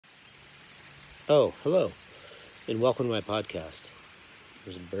Oh, hello, and welcome to my podcast.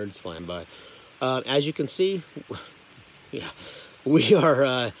 There's birds flying by. As you can see, yeah, we are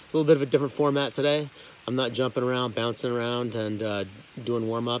a little bit of a different format today. I'm not jumping around, bouncing around, and doing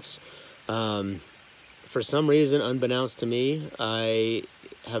warm ups. Um, for some reason, unbeknownst to me, I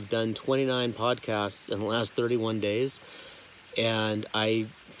have done 29 podcasts in the last 31 days. And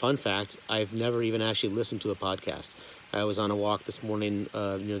fun fact, I've never even actually listened to a podcast. I was on a walk this morning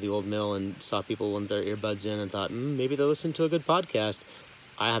near the old mill and saw people with their earbuds in and thought, maybe they'll listen to a good podcast.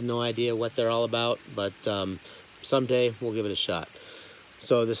 I have no idea what they're all about, but someday we'll give it a shot.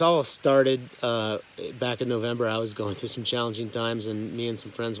 So this all started back in November. I was going through some challenging times, and me and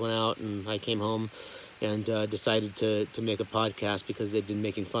some friends went out, and I came home and decided to make a podcast because they'd been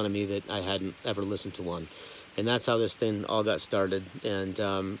making fun of me that I hadn't ever listened to one. And that's how this thing all got started.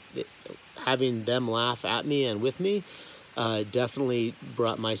 And having them laugh at me and with me definitely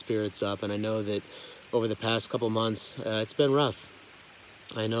brought my spirits up. And I know that over the past couple months, it's been rough.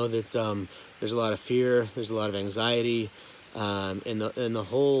 I know that there's a lot of fear, there's a lot of anxiety, and the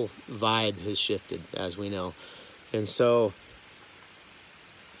whole vibe has shifted, as we know. And so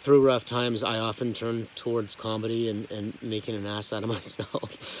through rough times, I often turn towards comedy and making an ass out of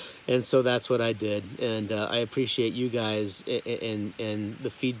myself. And so that's what I did. And I appreciate you guys and the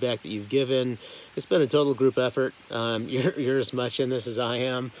feedback that you've given. It's been a total group effort. You're as much in this as I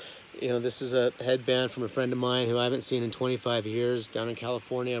am. You know, this is a headband from a friend of mine who I haven't seen in 25 years down in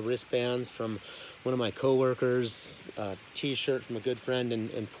California, wristbands from one of my coworkers, a t-shirt from a good friend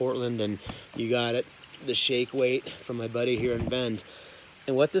in Portland, and you got it, the shake weight from my buddy here in Bend.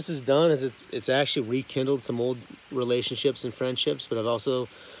 And what this has done is it's actually rekindled some old relationships and friendships, but I've also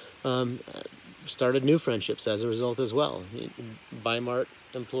started new friendships as a result as well. Bimart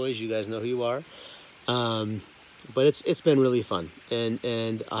employees, you guys know who you are. But it's been really fun,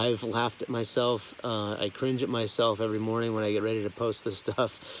 and I've laughed at myself. I cringe at myself every morning when I get ready to post this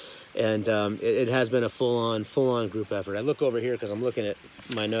stuff, and it has been a full-on group effort. I look over here because I'm looking at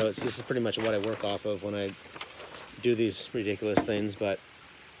my notes. This is pretty much what I work off of when I do these ridiculous things, but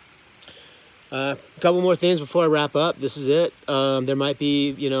a couple more things before I wrap up. This is it. There might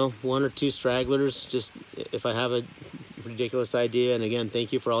be, one or two stragglers, just if I have a ridiculous idea. And again,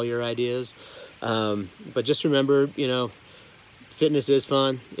 thank you for all your ideas. But just remember, fitness is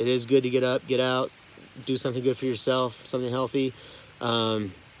fun. It is good to get up, get out, do something good for yourself, something healthy.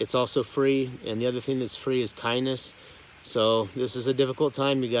 It's also free. And the other thing that's free is kindness. So this is a difficult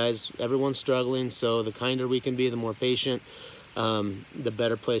time, you guys. Everyone's struggling. So the kinder we can be, the more patient, the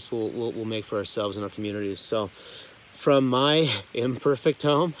better place we'll make for ourselves and our communities. So from my imperfect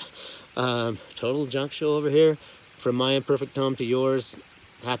home, total junk show over here, from my imperfect home to yours,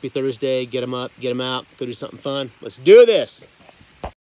 happy Thursday. Get them up, get them out, go do something fun. Let's do this.